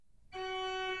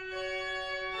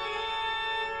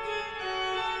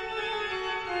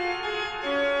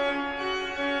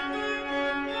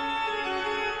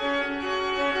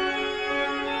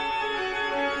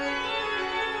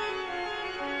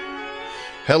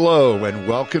Hello and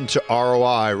welcome to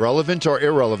ROI, Relevant or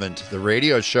Irrelevant, the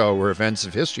radio show where events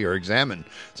of history are examined.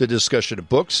 It's a discussion of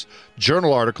books,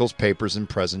 journal articles, papers, and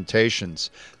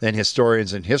presentations. Then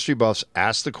historians and history buffs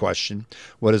ask the question,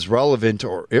 what is relevant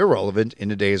or irrelevant in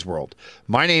today's world?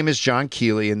 My name is John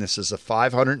Kealey, and this is the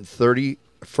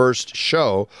 531st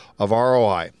show of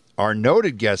ROI. Our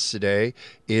noted guest today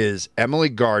is Emily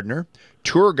Gardner,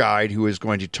 tour guide who is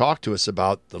going to talk to us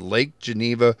about the Lake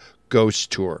Geneva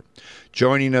Ghost Tour.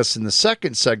 Joining us in the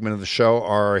second segment of the show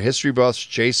are our history buffs,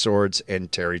 Jay Swords and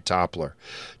Terri Toppler.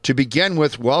 To begin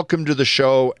with, welcome to the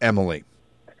show, Emily.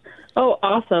 Oh,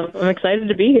 awesome. I'm excited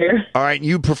to be here. All right,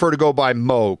 you prefer to go by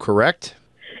Mo, correct?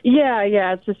 Yeah,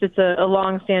 it's a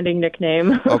long-standing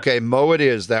nickname. Okay, Mo it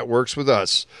is. That works with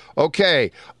us.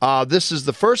 Okay, this is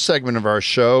the first segment of our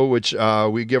show, which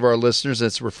we give our listeners.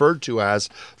 It's referred to as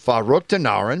Verrückte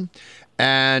Narren,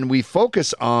 and we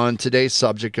focus on today's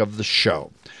subject of the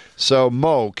show. So,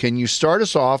 Mo, can you start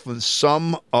us off with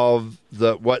some of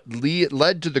what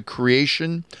led to the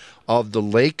creation of the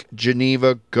Lake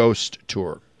Geneva Ghost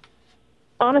Tour?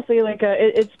 Honestly,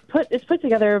 it's put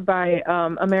together by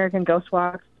American Ghost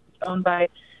Walks, owned by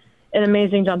an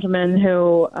amazing gentleman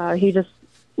who he just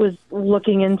was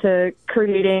looking into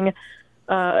creating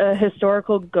a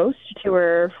historical ghost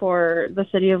tour for the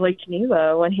city of Lake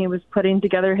Geneva. When he was putting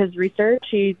together his research,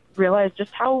 he realized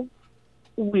just how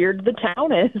weird the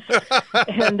town is.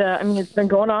 And it's been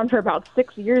going on for about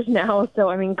 6 years now,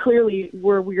 so clearly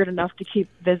we're weird enough to keep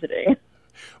visiting.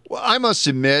 Well, I must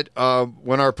admit,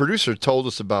 when our producer told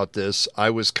us about this, I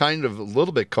was kind of a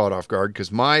little bit caught off guard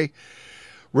because my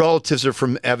relatives are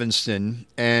from Evanston,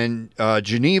 and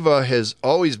Geneva has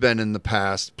always been in the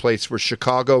past a place where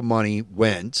Chicago money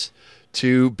went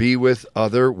to be with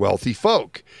other wealthy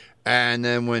folk. And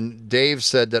then when Dave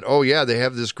said that, oh, yeah, they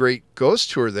have this great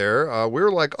ghost tour there, we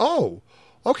were like, oh,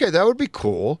 okay, that would be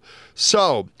cool.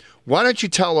 So why don't you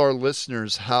tell our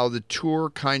listeners how the tour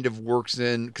kind of works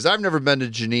in, because I've never been to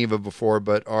Geneva before,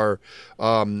 but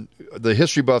the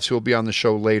history buffs who will be on the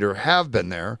show later have been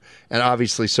there, and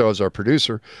obviously so is our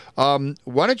producer.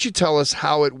 Why don't you tell us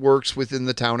how it works within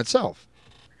the town itself?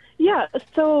 Yeah,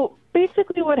 so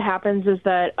basically what happens is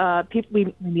that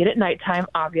we meet at nighttime,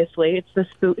 obviously. It's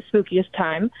the spookiest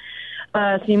time.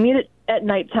 So you meet at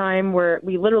nighttime where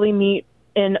we literally meet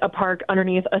in a park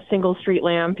underneath a single street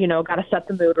lamp, got to set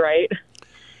the mood right.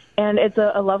 And it's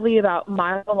a lovely about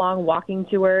mile-long walking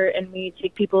tour, and we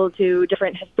take people to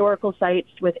different historical sites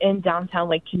within downtown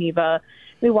Lake Geneva.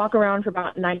 We walk around for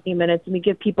about 90 minutes, and we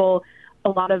give people a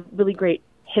lot of really great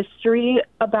history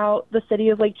about the city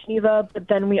of Lake Geneva, but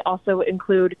then we also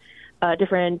include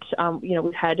different,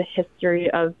 we've had a history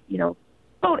of,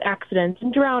 boat accidents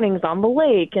and drownings on the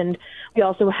lake, and we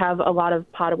also have a lot of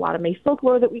Potawatomi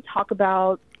folklore that we talk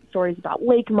about, stories about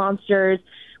lake monsters.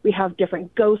 We have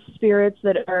different ghost spirits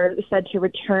that are said to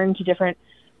return to different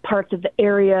parts of the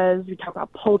areas. We talk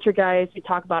about poltergeists. We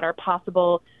talk about our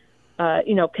possible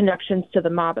connections to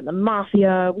the mob and the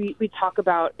mafia. We talk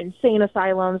about insane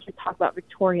asylums. We talk about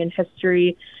Victorian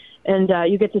history. And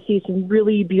you get to see some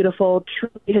really beautiful,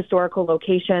 truly historical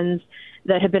locations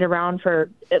that have been around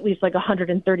for at least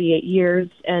 138 years.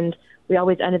 And we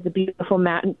always end at the beautiful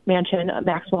mansion,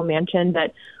 Maxwell Mansion,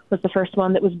 that was the first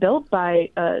one that was built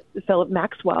by Philip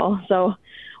Maxwell. So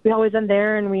we always end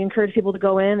there, and we encourage people to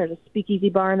go in. There's a speakeasy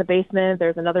bar in the basement.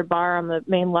 There's another bar on the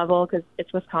main level because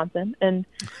it's Wisconsin. And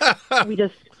we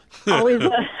just always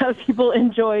have people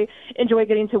enjoy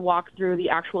getting to walk through the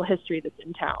actual history that's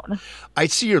in town. I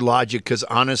see your logic because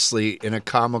honestly, in a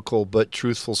comical but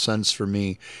truthful sense for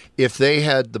me, if they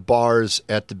had the bars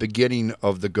at the beginning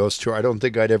of the ghost tour, I don't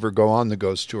think I'd ever go on the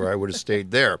ghost tour. I would have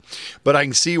stayed there. But I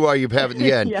can see why you have it in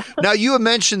the end. Yeah. Now, you had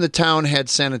mentioned the town had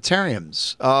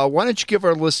sanitariums. Why don't you give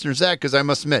our listeners that? Because I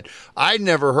must admit, I'd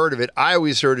never heard of it. I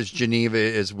always heard Geneva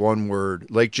is one word.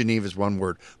 Lake Geneva is one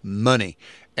word, money.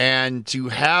 And to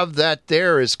have that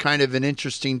there is kind of an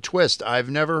interesting twist. I've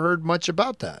never heard much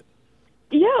about that.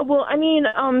 Yeah, well,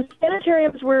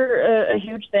 sanitariums were a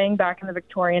huge thing back in the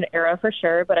Victorian era for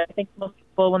sure, but I think most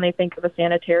people, when they think of a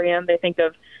sanitarium, they think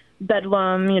of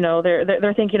bedlam.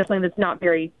 They're thinking of something that's not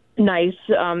very nice.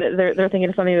 They're thinking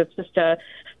of something that's just a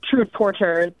true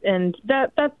torture, and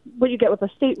that's what you get with a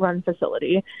state-run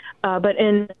facility. But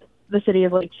in the city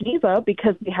of Lake Geneva,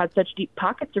 because we had such deep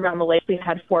pockets around the lake, we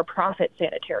had for-profit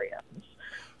sanitariums.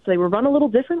 So they were run a little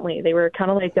differently. They were kind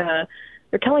of like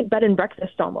bed and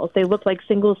breakfast almost. They looked like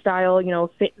single-style,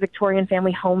 Victorian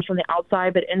family homes from the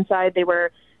outside, but inside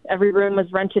every room was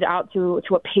rented out to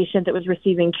a patient that was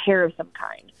receiving care of some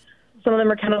kind. Some of them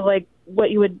are kind of like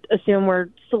what you would assume were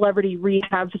celebrity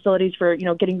rehab facilities for,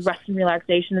 getting rest and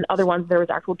relaxation, and other ones there was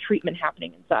actual treatment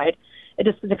happening inside. It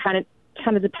just kind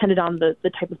of depended on the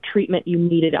type of treatment you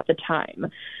needed at the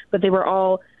time. But they were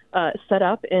all set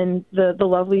up in the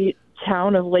lovely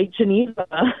town of Lake Geneva.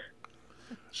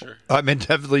 Sure. It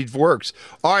definitely works.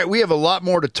 All right, we have a lot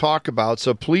more to talk about,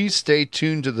 so please stay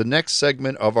tuned to the next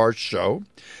segment of our show.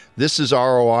 This is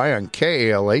ROI on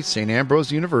KALA, St. Ambrose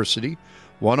University,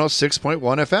 106.1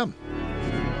 FM.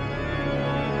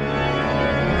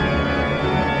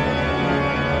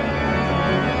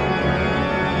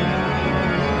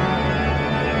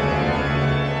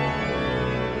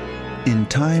 In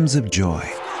times of joy,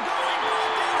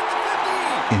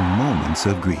 in moments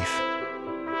of grief,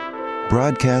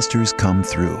 broadcasters come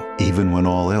through, even when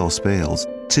all else fails.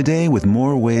 Today, with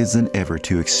more ways than ever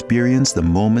to experience the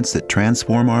moments that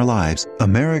transform our lives,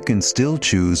 Americans still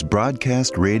choose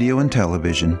broadcast radio and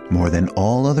television more than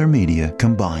all other media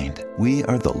combined. We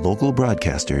are the local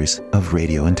broadcasters of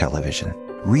radio and television,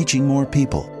 reaching more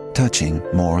people, touching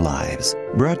more lives.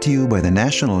 Brought to you by the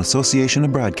National Association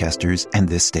of Broadcasters and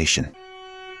this station.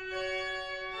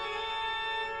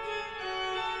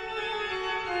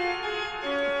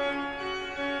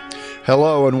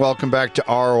 Hello and welcome back to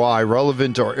ROI,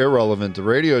 Relevant or Irrelevant, the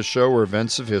radio show where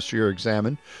events of history are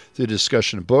examined through the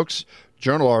discussion of books,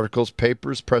 journal articles,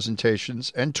 papers,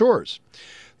 presentations, and tours.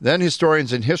 Then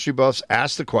historians and history buffs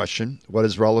ask the question, what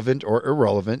is relevant or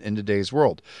irrelevant in today's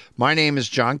world? My name is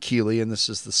John Kealey, and this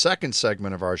is the second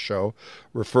segment of our show,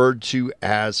 referred to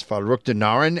as Verrückte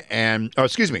and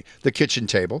the kitchen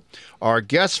table. Our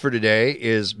guest for today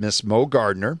is Miss Mo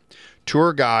Gardner,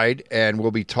 tour guide, and we'll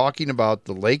be talking about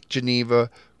the Lake Geneva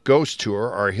Ghost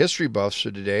Tour. Our history buffs for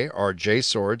today are Jay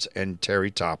Swords and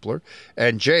Terri Toppler.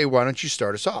 And Jay, why don't you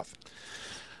start us off?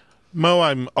 Mo,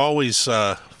 I'm always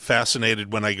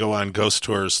fascinated when I go on ghost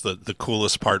tours. The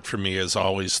coolest part for me is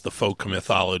always the folk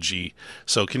mythology.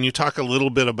 So can you talk a little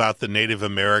bit about the Native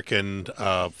American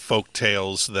folk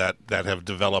tales that have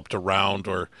developed around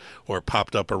or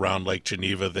popped up around Lake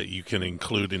Geneva that you can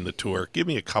include in the tour? Give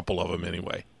me a couple of them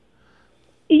anyway.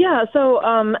 Yeah, so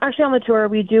actually on the tour,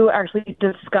 we do actually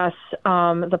discuss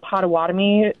the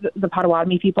Potawatomi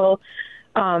people,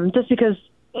 just because,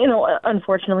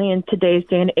 unfortunately in today's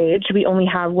day and age, we only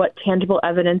have what tangible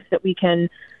evidence that we can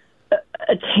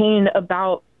attain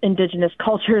about indigenous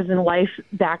cultures and life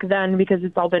back then, because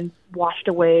it's all been washed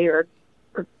away or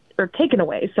taken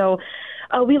away. So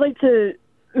we like to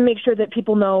make sure that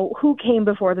people know who came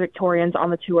before the Victorians on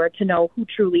the tour, to know who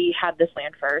truly had this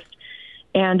land first.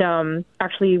 And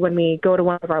actually, when we go to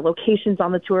one of our locations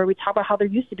on the tour, we talk about how there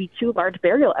used to be two large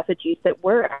burial effigies that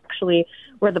were actually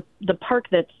where the park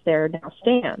that's there now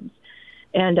stands.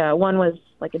 And one was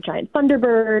like a giant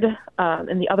thunderbird,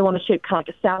 and the other one was shaped kind of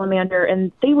like a salamander.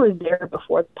 And they were there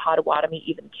before the Potawatomi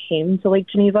even came to Lake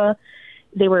Geneva.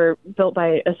 They were built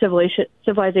by a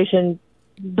civilization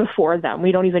before them.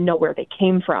 We don't even know where they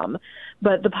came from.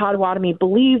 But the Potawatomi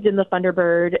believed in the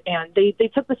Thunderbird, and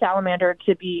they took the salamander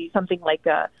to be something like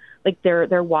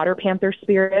their water panther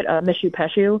spirit, Mishu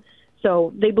Peshu.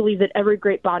 So they believed that every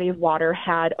great body of water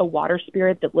had a water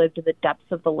spirit that lived in the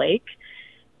depths of the lake.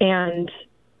 And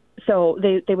so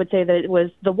they would say that it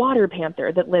was the water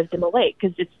panther that lived in the lake,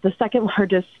 because it's the second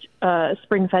largest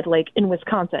spring-fed lake in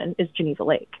Wisconsin is Geneva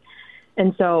Lake.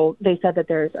 And so they said that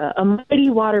there's a mighty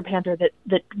water panther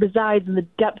that resides in the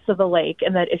depths of the lake,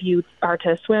 and that if you are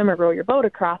to swim or row your boat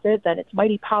across it, then its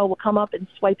mighty paw will come up and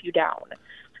swipe you down.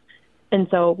 And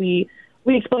so we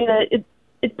explain that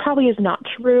it probably is not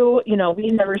true.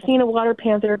 We've never seen a water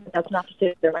panther, but that's not to say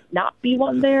that there might not be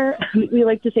one there. We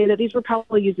like to say that these were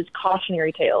probably used as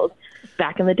cautionary tales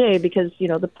back in the day, because,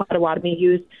 the Potawatomi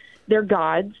used their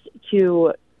gods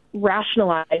to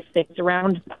rationalize things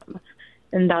around them.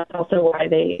 And that's also why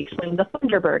they explained the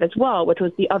Thunderbird as well, which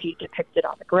was the object depicted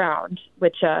on the ground,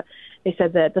 which they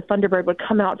said that the Thunderbird would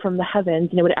come out from the heavens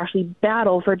and it would actually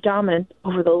battle for dominance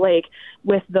over the lake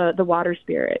with the water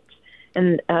spirit.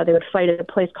 And they would fight at a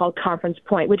place called Conference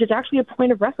Point, which is actually a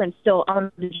point of reference still on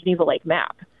the Geneva Lake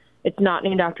map. It's not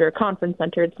named after a conference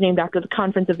center. It's named after the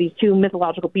conference of these two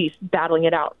mythological beasts battling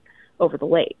it out over the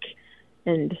lake.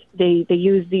 And they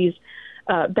use these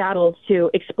battles to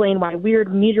explain why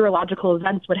weird meteorological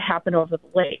events would happen over the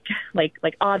lake,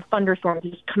 like odd thunderstorms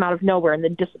just come out of nowhere and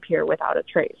then disappear without a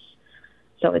trace.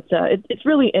 So it's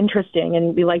really interesting,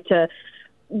 and we like to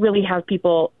really have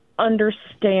people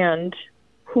understand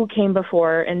who came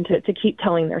before and to keep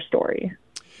telling their story.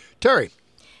 Terri.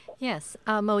 Yes.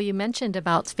 Mo, you mentioned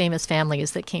about famous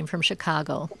families that came from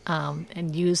Chicago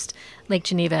and used Lake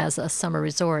Geneva as a summer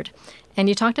resort. And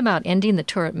you talked about ending the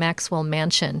tour at Maxwell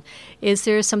Mansion. Is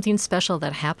there something special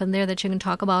that happened there that you can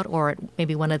talk about, or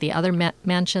maybe one of the other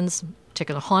mansions,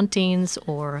 particular hauntings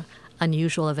or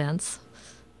unusual events?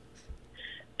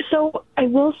 So I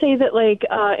will say that, like,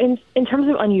 in terms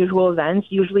of unusual events,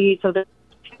 usually, so the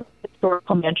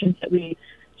historical mansions that we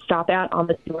stop at on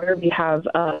the tour, we have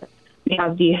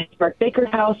the historic Baker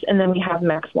House, and then we have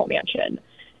Maxwell Mansion.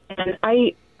 And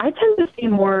I tend to see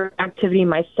more activity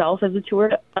myself as a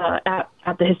tour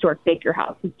at the historic Baker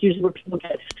House. It's usually where people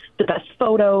get the best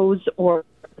photos or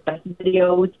the best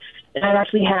videos. And I've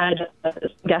actually had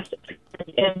guests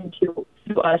in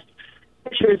to us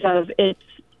pictures of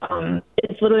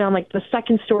it's literally on like the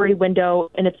second story window,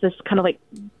 and it's this kind of like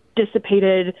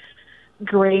dissipated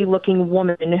gray looking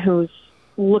woman who's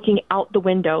looking out the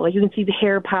window. Like, you can see the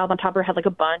hair piled on top of her head like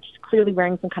a bunch. She's clearly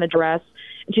wearing some kind of dress,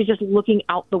 and she's just looking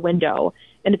out the window.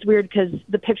 And it's weird because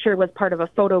the picture was part of a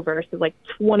photo verse of like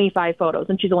 25 photos,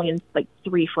 and she's only in like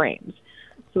 3 frames.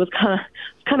 So it's kind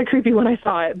of creepy when I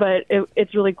saw it, but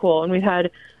it's really cool. And we've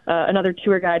had another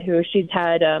tour guide who she's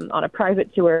had on a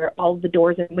private tour, all the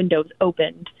doors and windows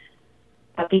opened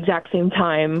at the exact same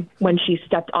time when she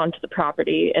stepped onto the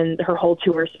property, and her whole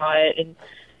tour saw it. And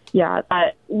yeah,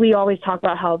 we always talk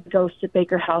about how the ghosts at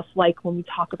Baker House like when we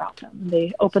talk about them.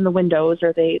 They open the windows,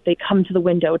 or they come to the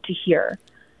window to hear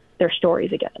their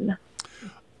stories again.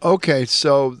 Okay,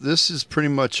 so this is pretty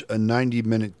much a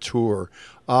 90-minute tour.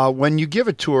 When you give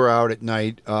a tour out at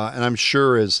night, and I'm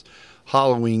sure as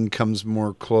Halloween comes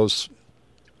more close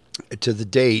to the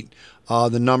date,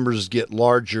 the numbers get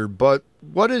larger. But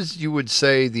what is, you would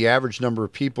say, the average number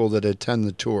of people that attend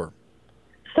the tour?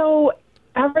 So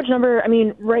average number, I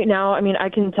mean, right now, I mean, I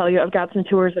can tell you I've got some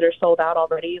tours that are sold out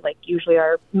already. Like, usually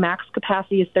our max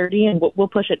capacity is 30, and we'll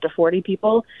push it to 40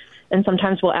 people. And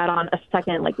sometimes we'll add on a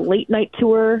second, like, late night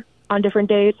tour on different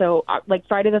days. So, like,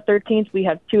 Friday the 13th, we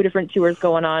have 2 different tours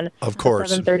going on. Of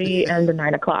course. 7:30 and the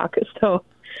 9 o'clock. So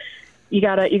you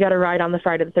gotta ride on the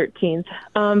Friday the 13th.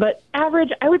 But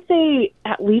average, I would say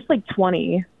at least like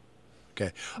 20.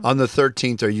 Okay. On the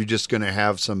 13th, are you just going to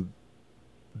have some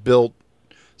built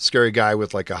scary guy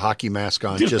with like a hockey mask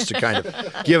on just to kind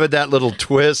of give it that little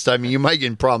twist? I mean, you might get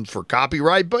in problems for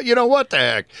copyright, but you know what the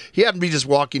heck? He happened to be just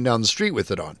walking down the street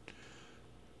with it on.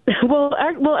 Well,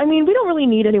 I mean, we don't really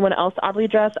need anyone else oddly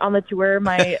dressed on the tour.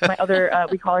 My other,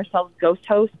 we call ourselves ghost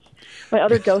hosts. My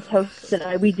other ghost hosts and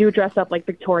I, we do dress up like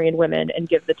Victorian women and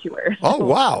give the tour. Oh,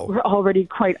 wow. We're already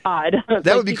quite odd.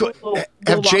 That would be cool.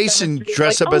 Have Jason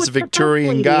dress up as a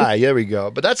Victorian guy. There we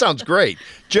go. But that sounds great.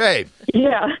 Jay.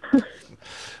 Yeah.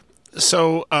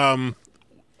 So,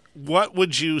 what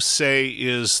would you say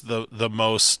is the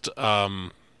most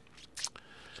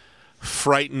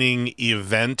frightening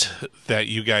event that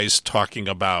you guys talking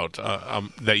about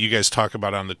that you guys talk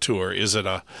about on the tour? Is it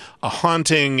a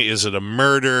haunting? Is it a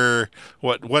murder?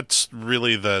 What's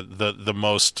really the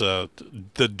most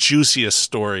the juiciest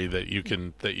story that you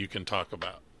can talk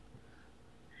about?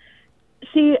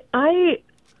 See, I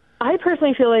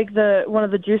personally feel like one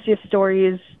of the juiciest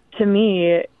stories to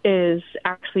me is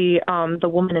actually the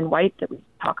woman in white that we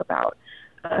talk about.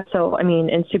 So, I mean,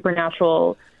 in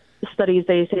supernatural studies,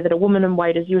 they say that a woman in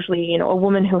white is usually, a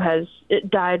woman who has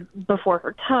died before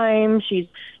her time. She's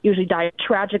usually died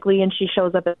tragically, and she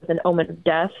shows up as an omen of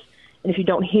death. And if you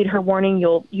don't heed her warning,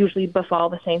 you'll usually befall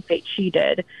the same fate she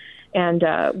did. And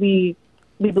we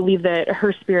believe that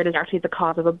her spirit is actually the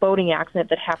cause of a boating accident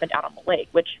that happened out on the lake,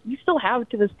 which we still have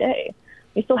to this day.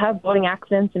 We still have boating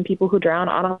accidents and people who drown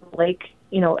out on the lake,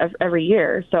 every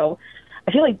year. So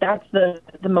I feel like that's the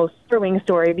most thrilling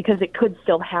story, because it could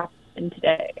still happen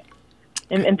today.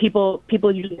 And people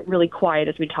usually get really quiet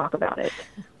as we talk about it.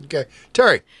 Okay.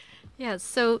 Terri. Yeah,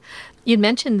 so you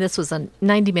mentioned this was a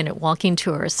 90-minute walking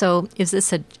tour. So is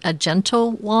this a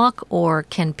gentle walk, or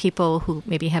can people who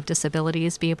maybe have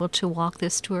disabilities be able to walk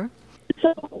this tour?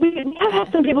 So we have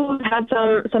had some people who've had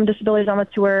some disabilities on the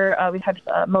tour. We've had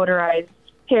motorized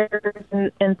chairs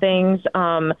and things.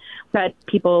 We've had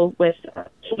people with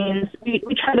canes. We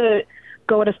try to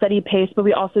go at a steady pace, but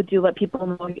we also do let people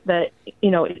know that,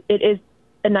 it is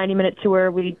a 90-minute tour.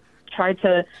 We try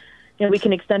to, we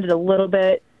can extend it a little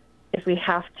bit if we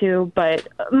have to, but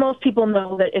most people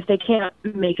know that if they can't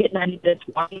make it 90 minutes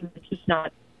walking, it's just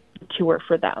not a tour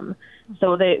for them.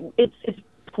 So it's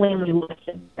plainly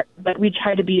listed, but we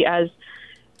try to be as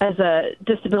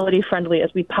disability friendly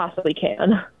as we possibly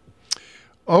can.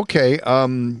 Okay.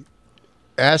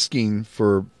 Asking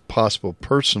for possible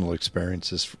personal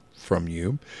experiences from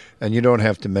you, and you don't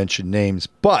have to mention names,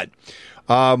 but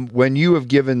When you have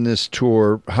given this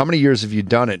tour, how many years have you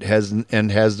done it?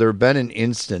 Has there been an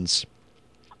instance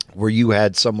where you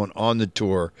had someone on the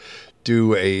tour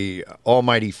do a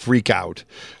almighty freak out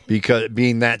because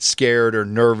being that scared or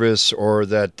nervous, or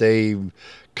that they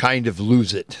kind of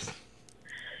lose it?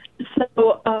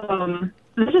 So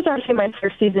this is actually my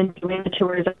first season doing the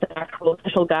tours as an actual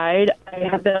official guide. I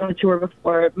have been on the tour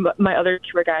before. My other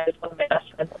tour guide is one of my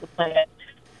best friends on the planet.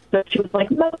 So she was like,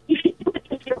 "No, you should do it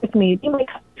this year with me. Be my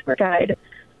tour guide."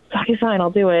 So, okay, fine, I'll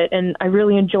do it. And I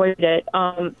really enjoyed it.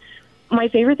 My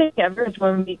favorite thing ever is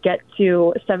when we get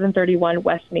to 731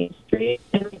 West Main Street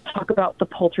and we talk about the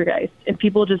poltergeist. And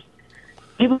people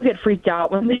get freaked out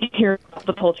when they hear about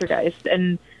the poltergeist.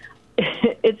 And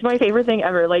it's my favorite thing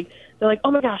ever. Like, they're like,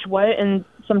 "Oh my gosh, what?" And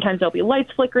sometimes there'll be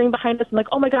lights flickering behind us. I'm like,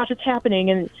 "Oh my gosh, it's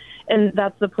happening." And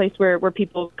that's the place where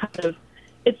people kind of,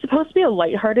 it's supposed to be a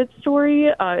lighthearted story.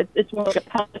 It's more like a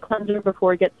palate cleanser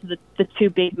before we get to the two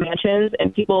big mansions,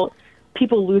 and people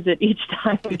lose it each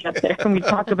time we get there and we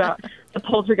talk about the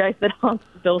poltergeist that haunts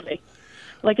the building.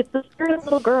 Like, it's the spirit of a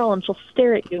little girl and she'll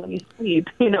stare at you when you sleep.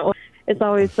 It's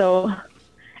always so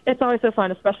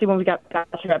fun, especially when we got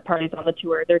bachelorette parties on the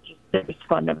tour. They're just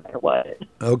fun no matter what.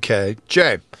 Okay.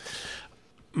 Jay.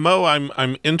 Mo,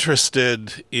 I'm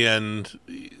interested in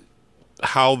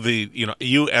how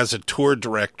you as a tour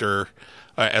director,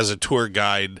 as a tour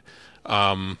guide,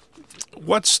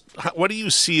 what do you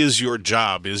see as your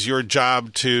job? Is your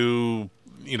job to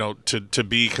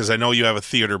be, because I know you have a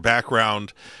theater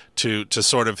background, to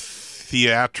sort of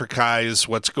theatricize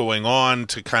what's going on,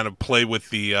 to kind of play with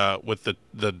the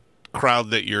crowd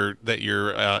that you're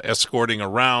escorting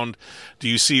around? Do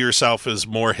you see yourself as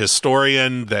more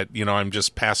historian, that I'm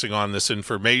just passing on this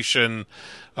information?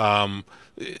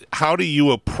 How do you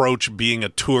approach being a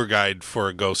tour guide for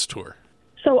a ghost tour?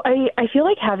 So I feel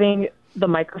like having the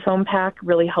microphone pack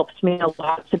really helps me a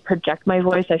lot to project my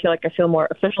voice. I feel like I feel more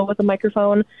official with the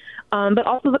microphone. But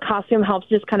also the costume helps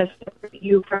just kind of separate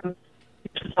you from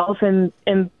yourself and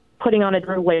putting on a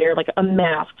different layer, like a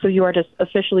mask. So you are just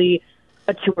officially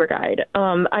a tour guide.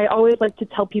 I always like to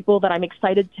tell people that I'm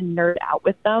excited to nerd out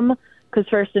with them, because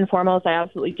first and foremost, I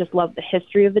absolutely just love the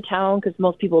history of the town, because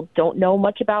most people don't know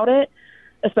much about it,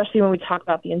 especially when we talk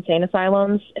about the insane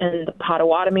asylums and the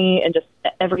Potawatomi and just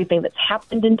everything that's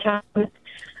happened in town.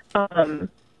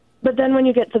 But then when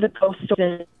you get to the ghost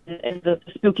stories and the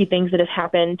spooky things that have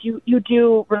happened, you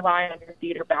do rely on your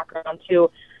theater background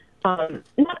to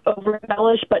not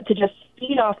over-embellish, but to just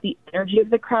feed off the energy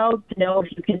of the crowd, to know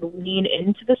if you can lean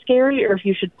into the scary or if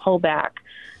you should pull back,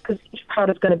 because each crowd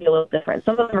is going to be a little different.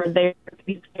 Some of them are there to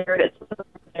be scared, and some of them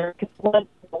are there because they want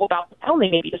to know about the town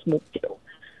they maybe just moved to.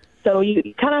 So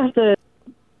you kind of have to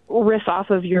riff off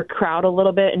of your crowd a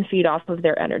little bit and feed off of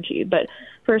their energy. But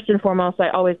first and foremost, I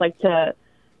always like to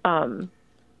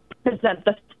present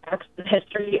the facts and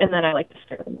history, and then I like to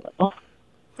scare them a little.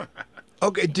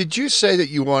 Okay, did you say that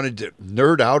you wanted to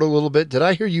nerd out a little bit? Did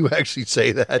I hear you actually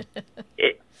say that?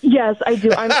 Yes, I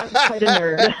do. I'm quite a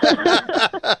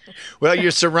nerd. Well,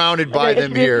 you're surrounded by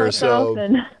them here,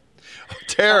 so...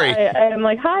 Terri. I'm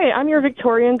like, "Hi, I'm your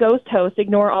Victorian ghost host.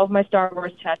 Ignore all of my Star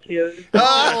Wars tattoos."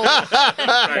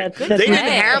 They didn't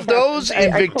have those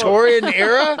in Victorian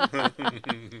era?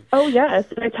 Oh, yes.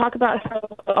 I talk about how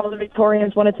all the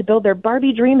Victorians wanted to build their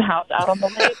Barbie dream house out on the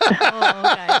lake.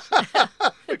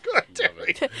 Oh,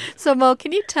 gosh. So, Mo,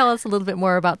 can you tell us a little bit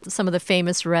more about some of the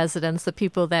famous residents, the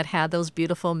people that had those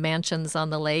beautiful mansions on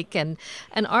the lake? And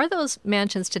are those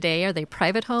mansions today, are they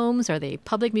private homes? Are they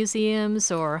public museums?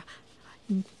 Or...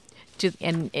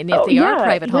 And if they are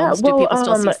private homes, do people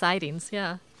still see sightings?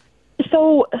 Yeah.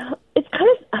 So it's kind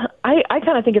of, I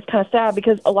kind of think it's kind of sad,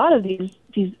 because a lot of these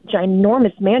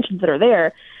ginormous mansions that are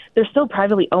there, they're still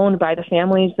privately owned by the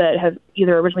families that have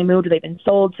either originally moved or they've been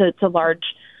sold to large,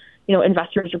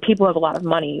 investors or people who have a lot of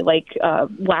money. Like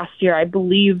last year, I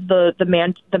believe the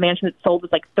mansion that sold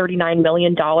was like $39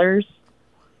 million.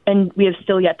 And we have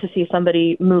still yet to see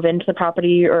somebody move into the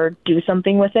property or do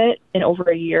something with it in over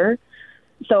a year.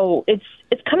 So it's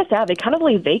kind of sad. They kind of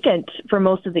lay vacant for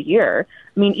most of the year.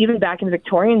 I mean, even back in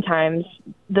Victorian times,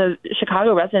 the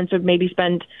Chicago residents would maybe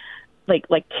spend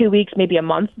like 2 weeks, maybe a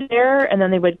month there, and then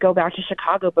they would go back to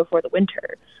Chicago before the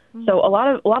winter. Mm-hmm. So a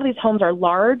lot of these homes are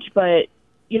large, but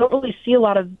you don't really see a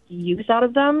lot of use out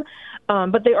of them.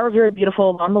 But they are very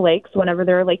beautiful along the lakes. Whenever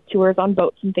there are lake tours on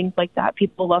boats and things like that,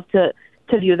 people love to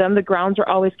view them. The grounds are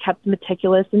always kept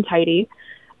meticulous and tidy.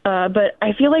 But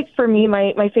I feel like for me,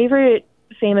 my favorite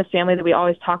famous family that we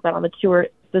always talk about on the tour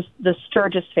is the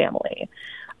Sturgis family.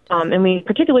 And we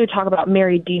particularly talk about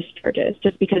Mary D. Sturgis,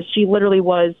 just because she literally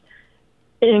was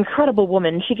an incredible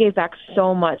woman. She gave back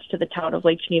so much to the town of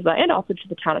Lake Geneva and also to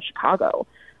the town of Chicago.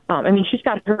 I mean, she's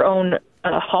got her own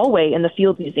hallway in the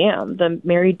Field Museum, the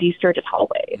Mary D. Sturgis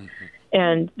hallway. Mm-hmm.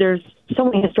 And there's so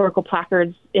many historical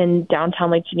placards in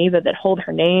downtown Lake Geneva that hold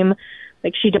her name.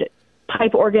 Like, she did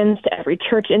pipe organs to every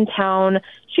church in town.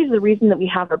 She's the reason that we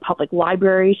have a public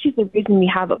library. She's the reason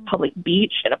we have a public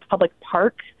beach and a public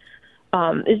park.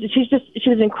 She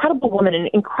was an incredible woman and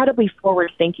incredibly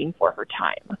forward-thinking for her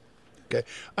time. Okay.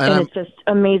 And it's just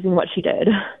amazing what she did.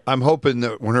 I'm hoping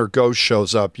that when her ghost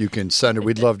shows up, you can send her.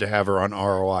 We'd love to have her on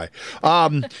ROI.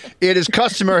 It is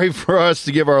customary for us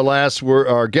to give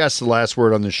our guests the last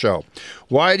word on the show.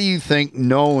 Why do you think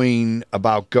knowing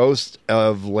about ghosts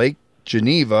of Lake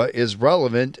Geneva is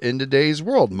relevant in today's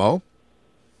world, Mo?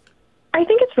 I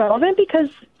think it's relevant because,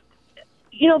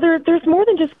 there's more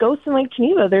than just ghosts in Lake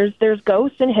Geneva. There's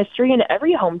ghosts in history in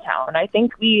every hometown. I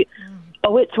think we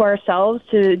owe it to ourselves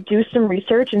to do some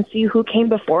research and see who came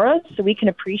before us so we can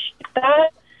appreciate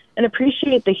that and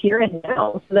appreciate the here and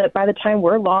now, so that by the time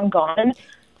we're long gone,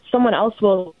 someone else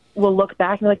will look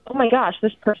back and be like, oh my gosh,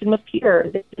 this person was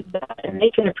here, they did that, and they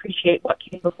can appreciate what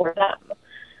came before them.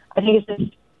 I think it's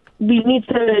just, we need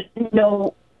to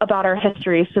know about our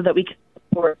history so that we can look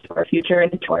forward to our future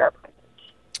and enjoy our present.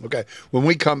 Okay. When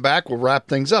we come back, we'll wrap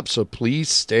things up, so please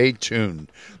stay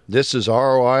tuned. This is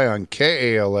ROI on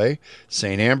KALA,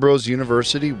 St. Ambrose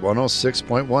University,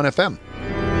 106.1 FM.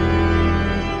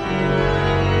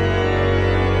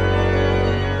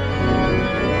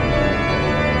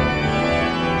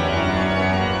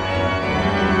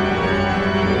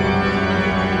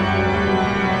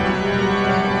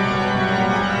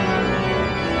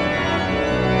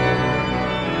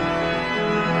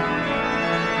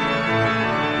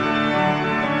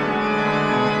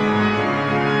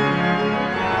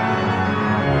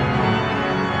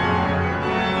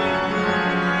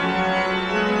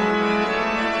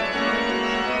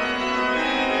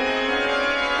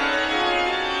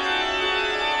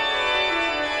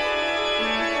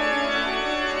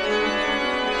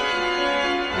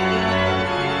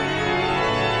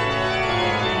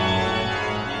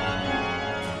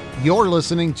 You're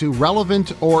listening to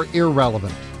Relevant or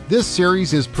Irrelevant. This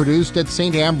series is produced at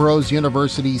St. Ambrose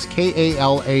University's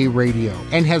KALA Radio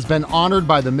and has been honored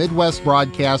by the Midwest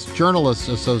Broadcast Journalists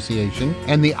Association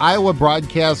and the Iowa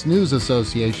Broadcast News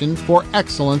Association for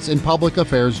excellence in public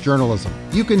affairs journalism.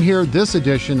 You can hear this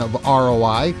edition of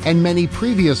ROI and many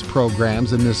previous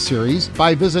programs in this series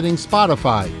by visiting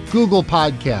Spotify, Google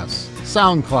Podcasts,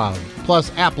 SoundCloud,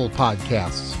 plus Apple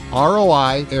Podcasts.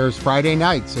 ROI airs Friday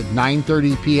nights at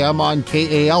 9:30 p.m. on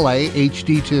KALA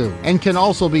HD2 and can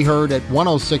also be heard at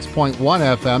 106.1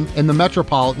 FM in the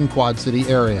metropolitan Quad City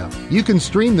area. You can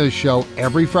stream this show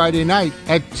every Friday night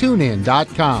at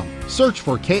tunein.com. Search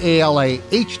for KALA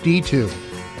HD2.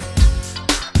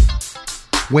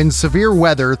 When severe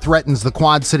weather threatens the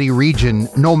Quad City region,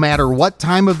 no matter what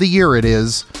time of the year it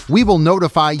is, we will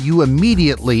notify you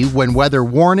immediately when weather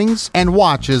warnings and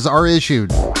watches are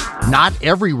issued. Not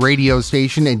every radio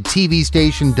station and TV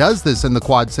station does this in the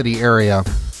Quad City area,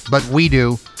 but we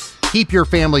do. Keep your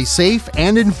family safe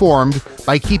and informed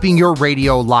by keeping your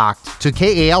radio locked to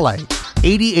KALA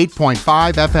 88.5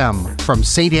 FM from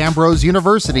St. Ambrose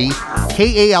University,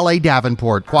 KALA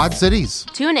Davenport, Quad Cities.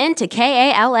 Tune in to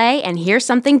KALA and hear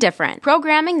something different.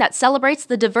 Programming that celebrates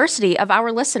the diversity of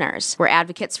our listeners. We're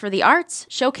advocates for the arts,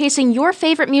 showcasing your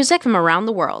favorite music from around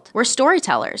the world. We're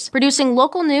storytellers, producing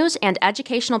local news and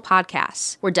educational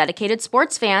podcasts. We're dedicated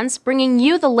sports fans, bringing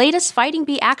you the latest Fighting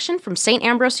Bee action from St.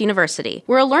 Ambrose University.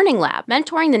 We're a learning lab,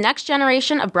 mentoring the next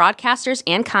generation of broadcasters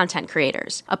and content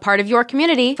creators. A part of your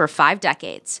community for 5 decades.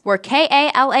 We're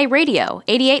KALA Radio,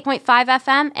 88.5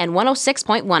 FM and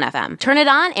 106.1 FM. Turn it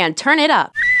on and turn it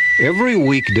up. Every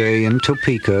weekday in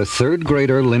Topeka, third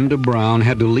grader Linda Brown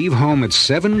had to leave home at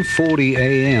 7:40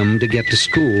 a.m. to get to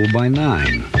school by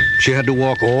 9. She had to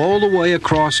walk all the way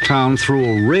across town through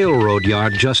a railroad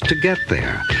yard just to get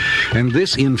there. And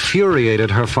this infuriated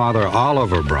her father,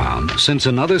 Oliver Brown, since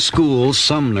another school,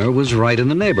 Sumner, was right in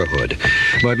the neighborhood.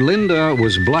 But Linda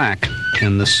was black,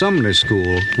 and the Sumner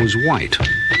school was white.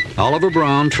 Oliver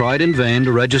Brown tried in vain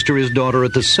to register his daughter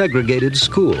at the segregated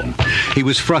school. He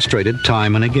was frustrated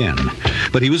time and again.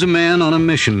 But he was a man on a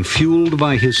mission fueled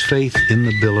by his faith in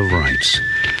the Bill of Rights.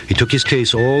 He took his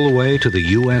case all the way to the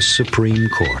U.S. Supreme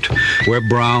Court, where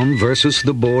Brown versus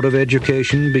the Board of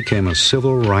Education became a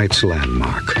civil rights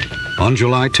landmark. On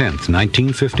July 10th,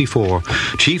 1954,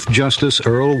 Chief Justice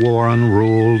Earl Warren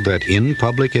ruled that in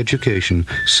public education,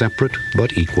 separate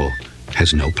but equal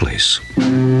has no place.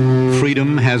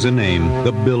 freedom has a name,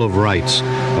 the Bill of Rights.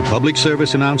 A public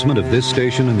service announcement of this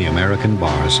station and the American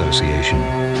Bar Association.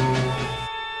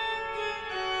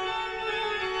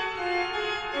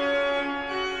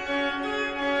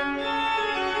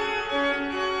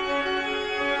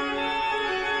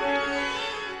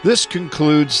 This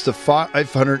concludes the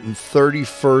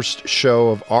 531st show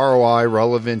of ROI,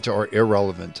 Relevant or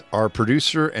Irrelevant. Our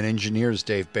producer and engineer is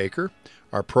Dave Baker.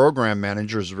 Our program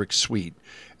manager is Rick Sweet.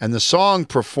 And the song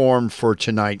performed for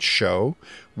tonight's show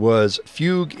was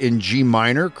Fugue in G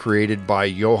minor, created by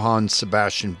Johann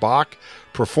Sebastian Bach,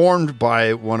 performed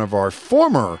by one of our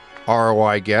former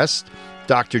ROI guests,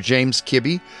 Dr. James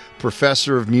Kibbe,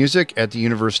 professor of music at the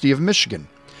University of Michigan.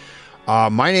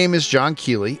 My name is John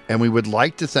Kealey, and we would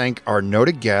like to thank our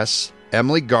noted guests,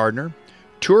 Emily Gardner,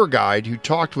 tour guide who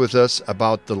talked with us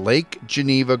about the Lake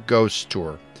Geneva Ghost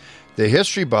Tour. The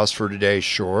history buffs for today's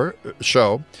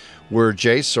show were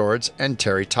Jay Swords and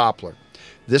Terri Toppler.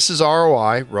 This is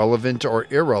ROI, Relevant or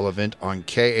Irrelevant on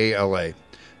KALA.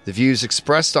 The views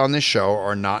expressed on this show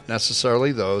are not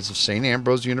necessarily those of St.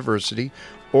 Ambrose University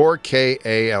or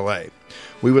KALA.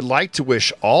 We would like to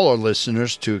wish all our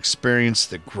listeners to experience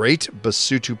the great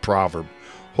Basotho proverb,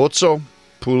 Hotso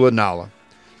Pula Nala,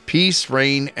 peace,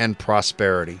 reign, and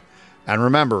prosperity. And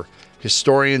remember,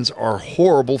 historians are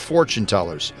horrible fortune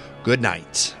tellers. Good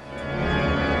night.